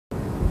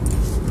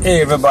Hey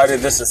everybody,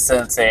 this is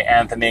Sensei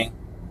Anthony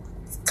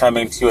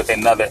coming to you with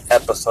another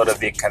episode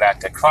of the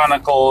Karate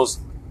Chronicles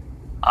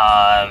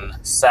on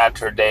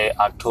Saturday,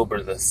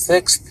 October the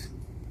 6th.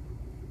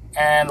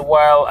 And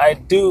while I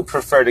do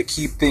prefer to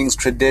keep things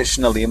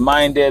traditionally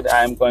minded,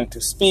 I'm going to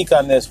speak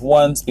on this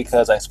once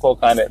because I spoke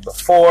on it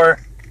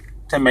before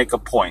to make a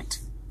point.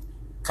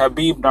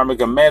 Khabib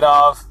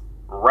Nurmagomedov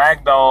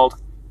ragdolled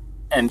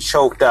and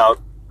choked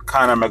out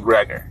Conor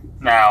McGregor.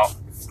 Now,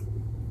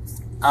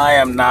 I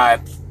am not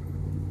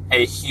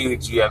a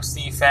huge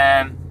UFC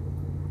fan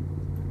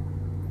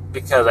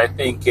because I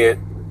think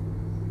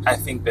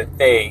that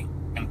they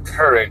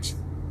encourage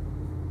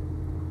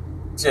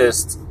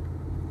just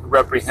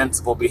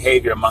reprehensible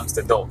behavior amongst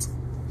adults.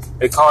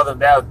 They call them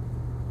that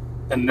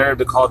the nerve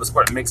to call the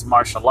sport mixed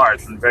martial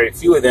arts, and very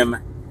few of them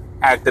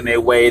act in a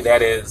way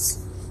that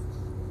is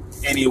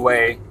in any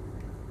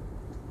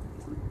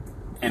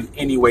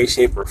way,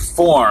 shape, or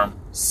form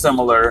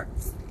similar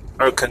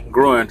or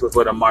congruent with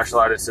what a martial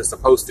artist is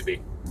supposed to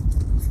be.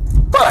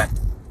 But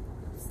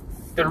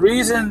the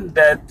reason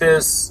that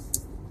this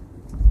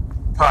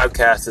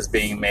podcast is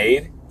being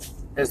made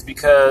is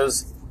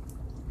because,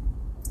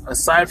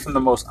 aside from the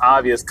most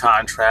obvious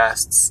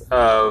contrasts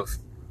of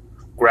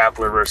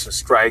grappler versus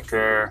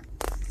striker,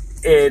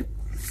 it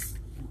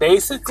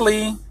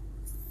basically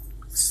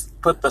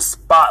put the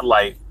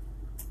spotlight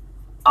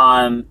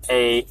on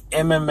a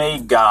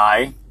MMA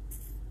guy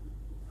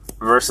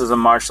versus a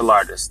martial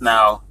artist.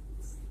 Now,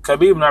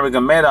 Khabib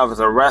Nurmagomedov is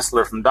a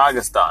wrestler from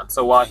Dagestan,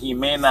 so while he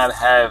may not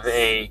have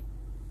a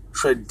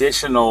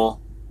traditional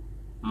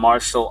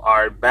martial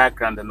art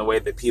background in the way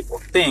that people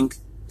think,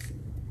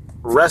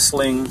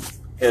 wrestling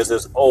is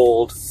as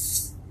old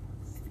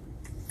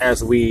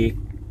as we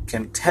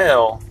can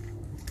tell,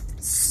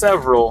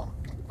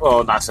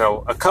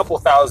 a couple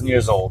thousand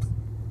years old.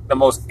 The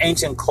most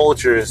ancient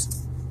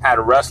cultures had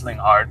wrestling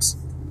arts,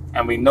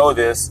 and we know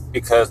this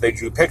because they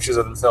drew pictures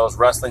of themselves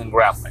wrestling and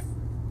grappling.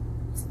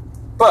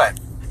 But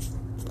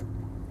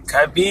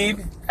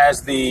Khabib,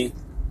 as the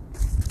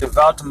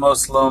devout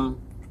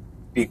Muslim,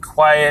 the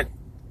quiet,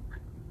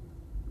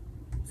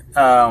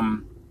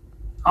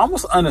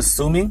 almost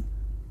unassuming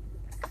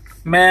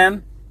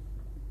man,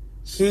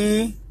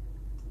 he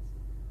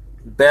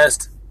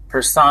best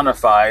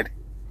personified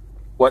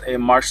what a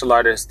martial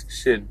artist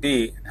should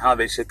be and how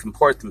they should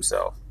comport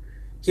themselves.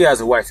 He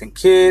has a wife and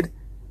kid.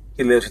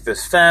 He lives with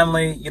his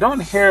family. You don't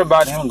hear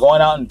about him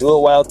going out and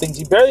doing wild things.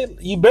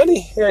 You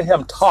barely hear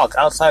him talk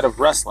outside of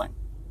wrestling,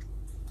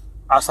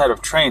 outside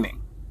of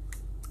training.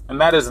 And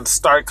that is in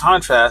stark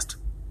contrast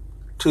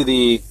to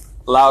the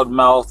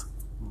loudmouth,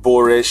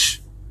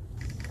 boorish,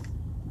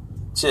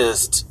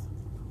 just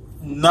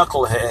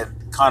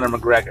knucklehead Conor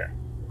McGregor.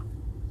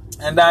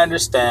 And I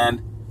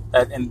understand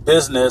that in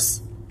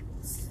business,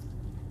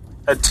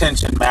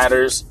 attention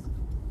matters.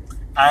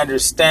 I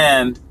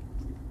understand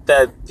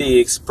that the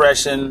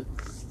expression,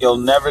 "you'll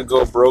never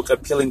go broke,"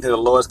 appealing to the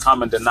lowest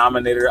common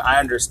denominator. I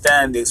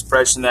understand the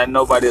expression that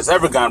nobody has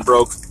ever gone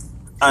broke,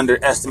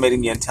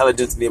 underestimating the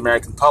intelligence of the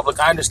American public.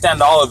 I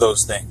understand all of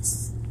those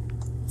things.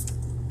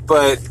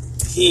 But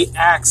he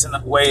acts in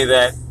a way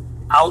that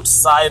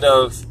outside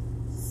of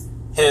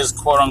his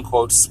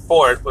quote-unquote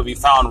sport would be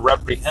found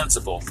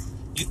reprehensible.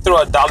 You throw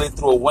a dolly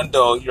through a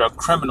window, you're a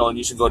criminal and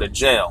you should go to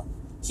jail.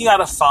 He got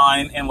a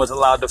fine and was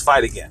allowed to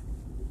fight again.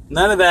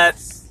 None of that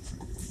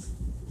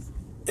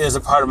is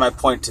a part of my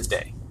point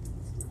today.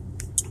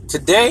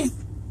 Today,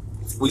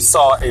 we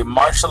saw a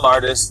martial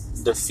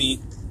artist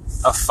defeat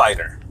a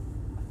fighter.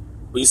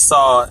 We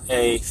saw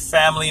a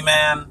family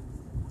man,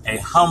 a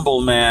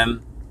humble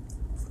man,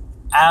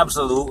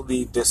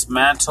 absolutely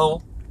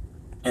dismantle,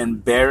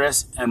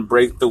 embarrass, and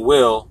break the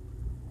will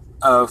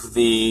of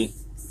the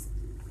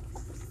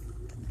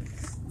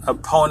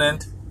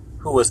opponent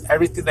who was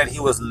everything that he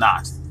was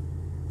not.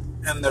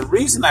 And the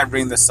reason I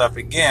bring this up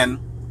again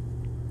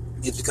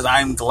is because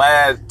I'm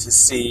glad to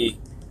see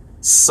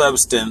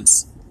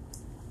substance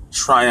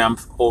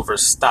triumph over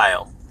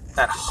style.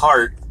 That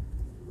heart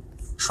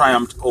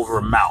triumphed over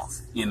mouth,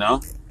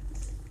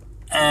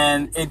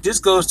 And it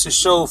just goes to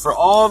show for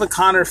all the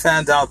Conor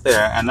fans out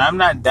there, and I'm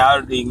not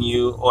doubting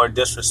you or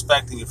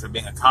disrespecting you for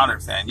being a Conor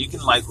fan. You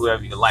can like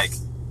whoever you like.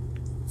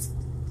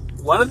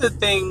 One of the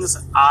things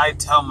I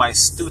tell my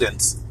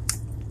students,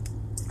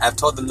 I've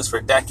told them this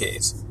for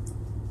decades,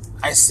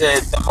 I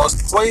said the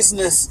most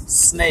poisonous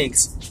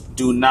snakes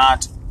do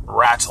not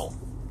rattle.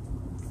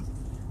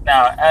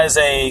 Now, as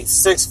a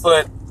 6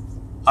 foot,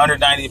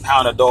 190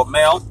 pound adult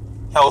male,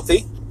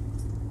 healthy,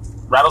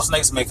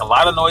 rattlesnakes make a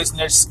lot of noise and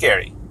they're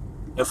scary.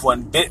 If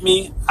one bit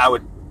me, I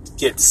would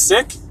get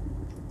sick,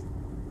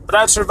 but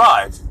I'd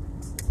survive.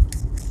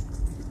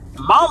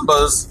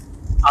 Mambas,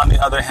 on the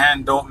other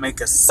hand, don't make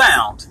a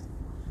sound.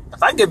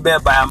 If I get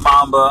bit by a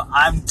mamba,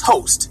 I'm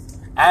toast,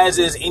 as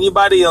is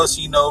anybody else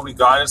you know,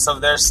 regardless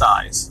of their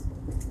size.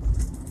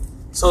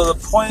 So the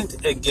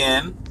point,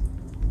 again,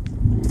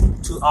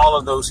 to all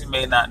of those who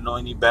may not know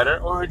any better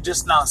or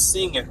just now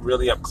seeing it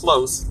really up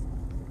close,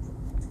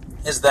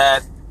 is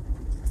that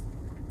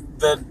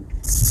the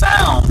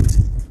sound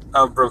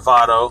of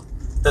bravado,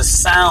 the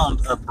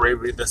sound of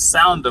bravery, the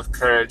sound of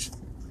courage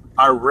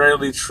are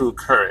rarely true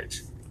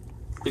courage.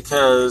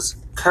 Because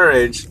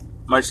courage,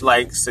 much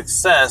like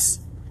success,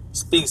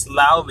 speaks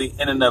loudly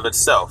in and of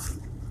itself.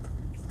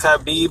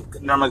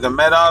 Khabib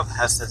Nurmagomedov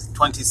has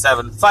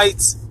 27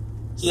 fights.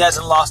 He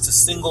hasn't lost a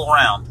single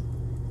round.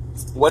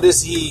 What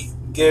does he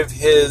give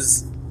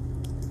his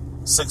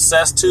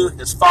success to?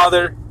 His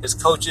father, his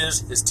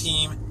coaches, his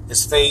team,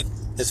 his faith,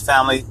 his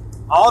family,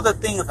 all the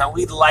things that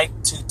we'd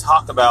like to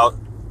talk about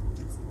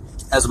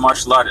as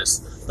martial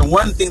artists. The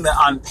one thing that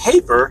on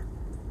paper,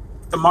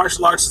 the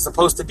martial arts is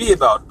supposed to be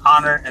about: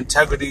 honor,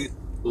 integrity,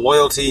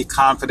 loyalty,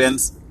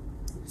 confidence,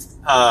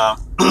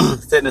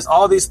 fitness,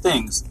 all these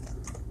things.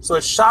 So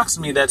it shocks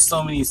me that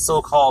so many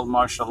so-called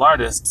martial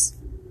artists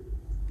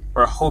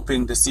are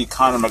hoping to see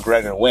Conor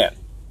McGregor win.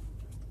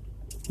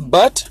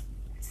 But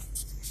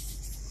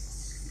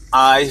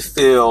I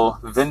feel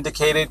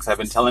vindicated because I've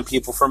been telling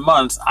people for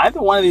months,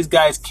 either one of these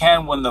guys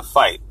can win the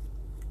fight.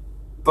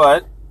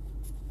 But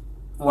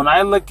when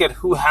I look at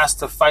who has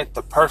to fight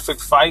the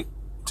perfect fight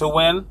to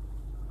win,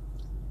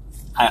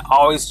 I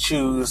always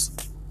choose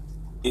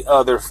the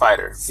other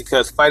fighter,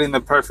 because fighting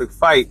the perfect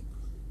fight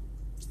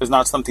is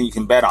not something you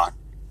can bet on.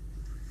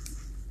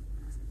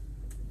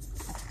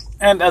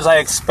 And as I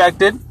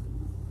expected,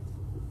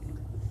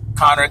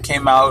 Conor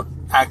came out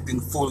acting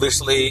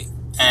foolishly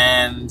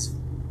and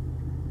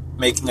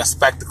making a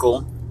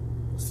spectacle,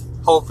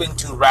 hoping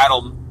to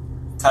rattle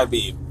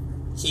Khabib.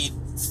 He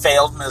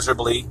failed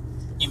miserably.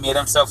 He made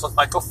himself look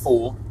like a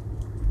fool.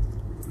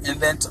 And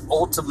then to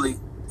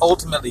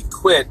ultimately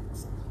quit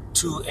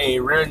to a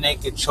rear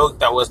naked choke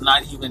that was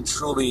not even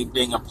truly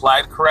being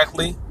applied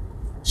correctly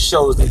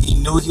shows that he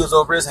knew he was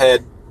over his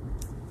head.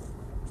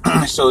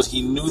 Shows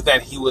he knew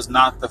that he was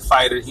not the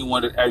fighter he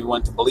wanted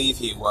everyone to believe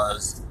he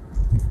was.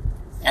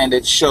 And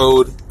it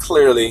showed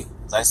clearly,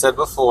 as I said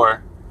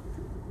before,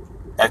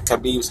 that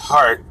Khabib's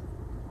heart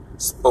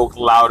spoke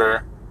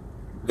louder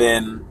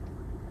than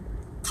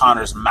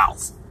Conor's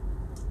mouth.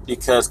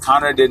 Because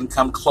Conor didn't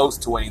come close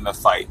to winning the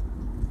fight.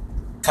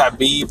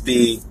 Khabib,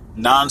 the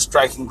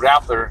non-striking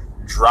grappler,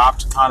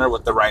 dropped Conor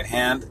with the right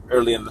hand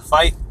early in the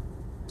fight.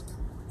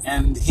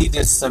 And he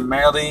just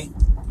summarily,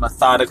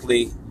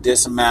 methodically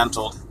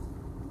dismantled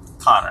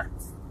Conor.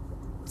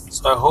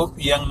 So I hope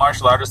young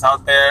martial artists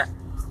out there,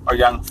 or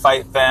young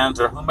fight fans,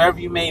 or whomever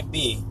you may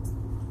be,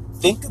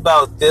 think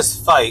about this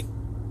fight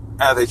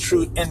as a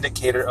true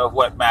indicator of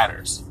what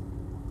matters.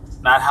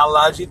 Not how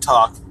loud you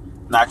talk,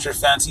 not your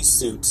fancy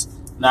suits,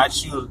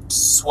 not you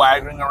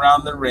swaggering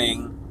around the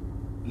ring,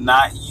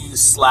 not you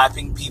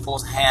slapping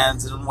people's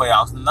hands in way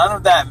out. None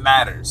of that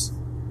matters.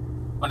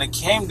 When it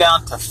came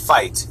down to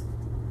fight,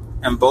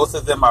 and both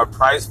of them are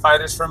prize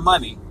fighters for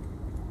money,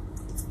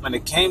 when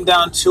it came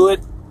down to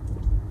it,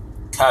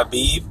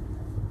 Khabib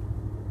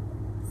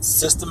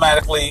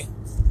systematically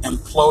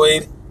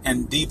employed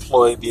and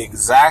deployed the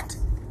exact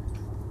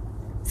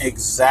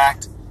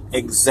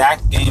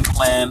game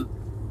plan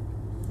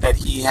that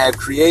he had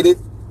created.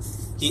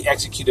 He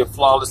executed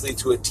flawlessly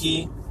to a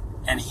T,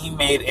 and he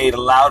made a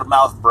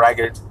loudmouth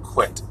braggart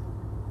quit.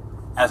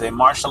 As a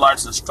martial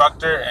arts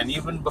instructor, and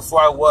even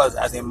before I was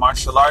as a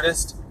martial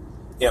artist,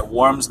 it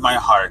warms my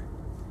heart.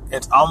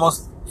 It's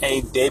almost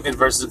a David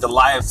versus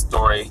Goliath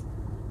story,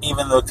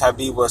 even though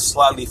Khabib was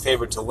slightly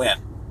favored to win.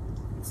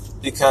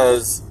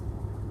 Because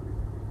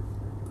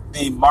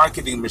the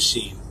marketing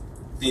machine,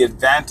 the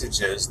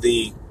advantages,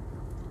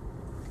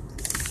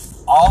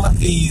 all of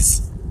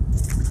these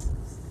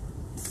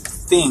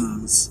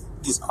things,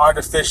 these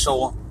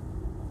artificial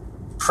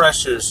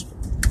pressures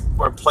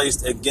were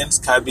placed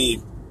against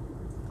Khabib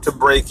to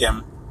break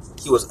him.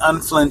 He was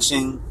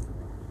unflinching,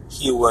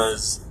 he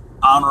was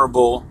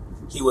honorable,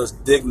 he was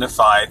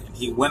dignified, and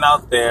he went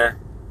out there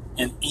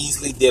and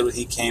easily did what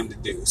he came to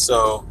do.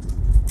 So,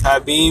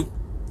 Khabib,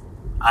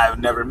 I've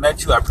never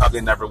met you, I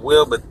probably never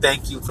will, but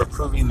thank you for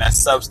proving that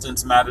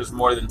substance matters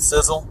more than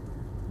sizzle.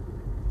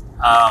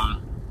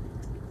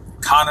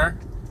 Conor,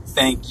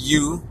 thank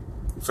you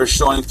for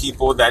showing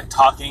people that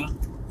talking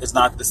is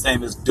not the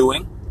same as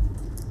doing.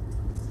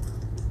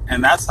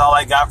 And that's all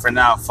I got for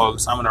now,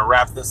 folks. I'm going to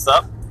wrap this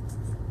up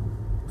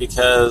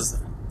because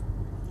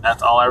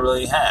that's all I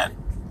really had.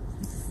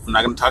 I'm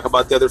not going to talk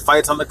about the other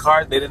fights on the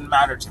card. They didn't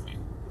matter to me.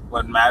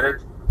 What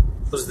mattered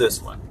was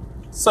this one.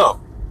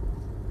 So,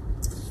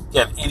 if you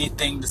have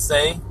anything to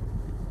say,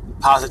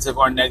 positive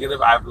or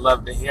negative, I'd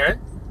love to hear it.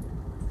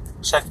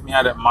 Check me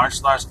out at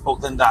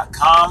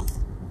martialartsoakland.com.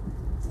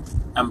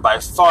 And by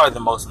far the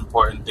most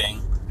important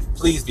thing,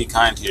 please be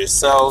kind to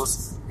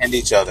yourselves and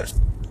each other.